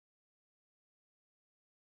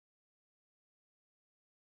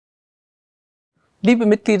Liebe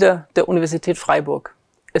Mitglieder der Universität Freiburg,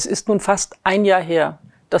 es ist nun fast ein Jahr her,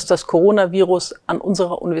 dass das Coronavirus an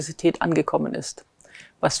unserer Universität angekommen ist.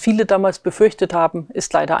 Was viele damals befürchtet haben,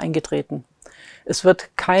 ist leider eingetreten. Es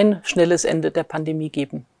wird kein schnelles Ende der Pandemie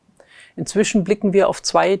geben. Inzwischen blicken wir auf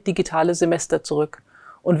 2 digitale Semester zurück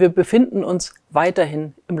und wir befinden uns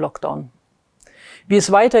weiterhin im Lockdown. Wie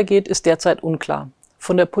es weitergeht, ist derzeit unklar.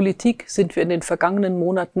 Von der Politik sind wir in den vergangenen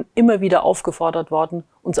Monaten immer wieder aufgefordert worden,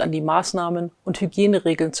 uns an die Maßnahmen und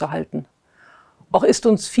Hygieneregeln zu halten. Auch ist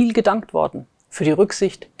uns viel gedankt worden für die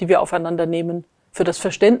Rücksicht, die wir aufeinander nehmen, für das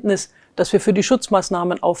Verständnis, das wir für die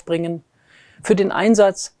Schutzmaßnahmen aufbringen, für den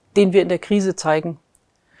Einsatz, den wir in der Krise zeigen.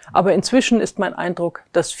 Aber inzwischen ist mein Eindruck,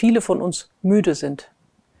 dass viele von uns müde sind.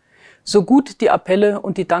 So gut die Appelle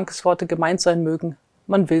und die Dankesworte gemeint sein mögen,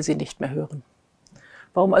 man will sie nicht mehr hören.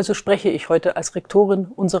 Warum also spreche ich heute als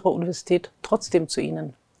Rektorin unserer Universität trotzdem zu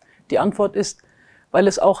Ihnen? Die Antwort ist, weil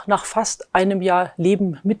es auch nach fast einem Jahr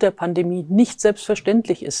Leben mit der Pandemie nicht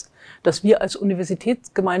selbstverständlich ist, dass wir als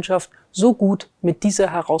Universitätsgemeinschaft so gut mit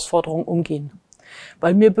dieser Herausforderung umgehen.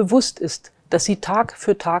 Weil mir bewusst ist, dass Sie Tag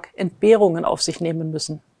für Tag Entbehrungen auf sich nehmen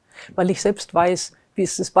müssen. Weil ich selbst weiß,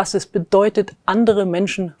 was es bedeutet, andere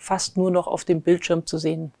Menschen fast nur noch auf dem Bildschirm zu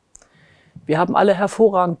sehen. Wir haben alle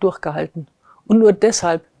hervorragend durchgehalten. Und nur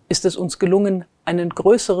deshalb ist es uns gelungen, einen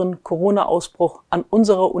größeren Corona-Ausbruch an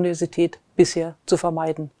unserer Universität bisher zu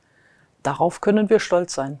vermeiden. Darauf können wir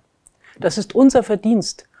stolz sein. Das ist unser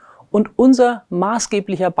Verdienst und unser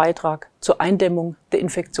maßgeblicher Beitrag zur Eindämmung der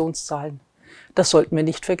Infektionszahlen. Das sollten wir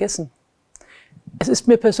nicht vergessen. Es ist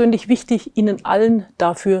mir persönlich wichtig, Ihnen allen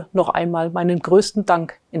dafür noch einmal meinen größten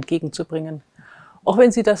Dank entgegenzubringen, auch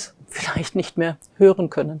wenn Sie das vielleicht nicht mehr hören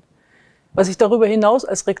können. Was ich darüber hinaus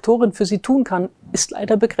als Rektorin für Sie tun kann, ist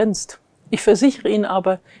leider begrenzt. Ich versichere Ihnen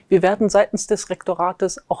aber, wir werden seitens des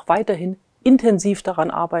Rektorates auch weiterhin intensiv daran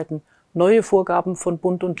arbeiten, neue Vorgaben von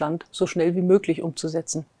Bund und Land so schnell wie möglich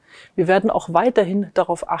umzusetzen. Wir werden auch weiterhin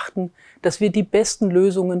darauf achten, dass wir die besten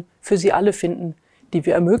Lösungen für Sie alle finden, die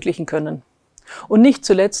wir ermöglichen können. Und nicht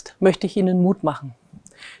zuletzt möchte ich Ihnen Mut machen.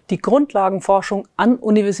 Die Grundlagenforschung an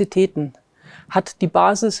Universitäten hat die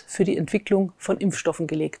Basis für die Entwicklung von Impfstoffen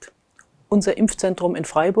gelegt. Unser Impfzentrum in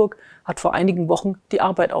Freiburg hat vor einigen Wochen die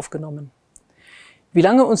Arbeit aufgenommen. Wie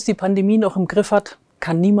lange uns die Pandemie noch im Griff hat,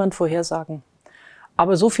 kann niemand vorhersagen.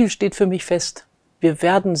 Aber so viel steht für mich fest. Wir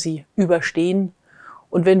werden sie überstehen.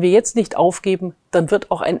 Und wenn wir jetzt nicht aufgeben, dann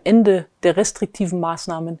wird auch ein Ende der restriktiven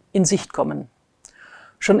Maßnahmen in Sicht kommen.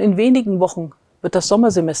 Schon in wenigen Wochen wird das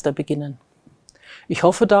Sommersemester beginnen. Ich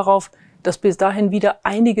hoffe darauf, dass bis dahin wieder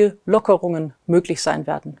einige Lockerungen möglich sein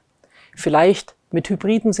werden. Vielleicht mit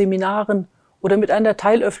hybriden Seminaren oder mit einer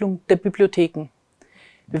Teilöffnung der Bibliotheken.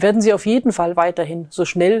 Wir werden Sie auf jeden Fall weiterhin so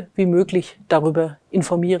schnell wie möglich darüber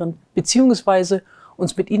informieren bzw.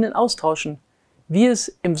 uns mit Ihnen austauschen, wie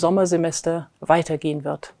es im Sommersemester weitergehen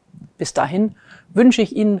wird. Bis dahin wünsche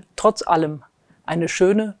ich Ihnen trotz allem eine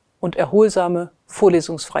schöne und erholsame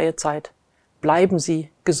vorlesungsfreie Zeit. Bleiben Sie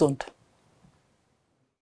gesund.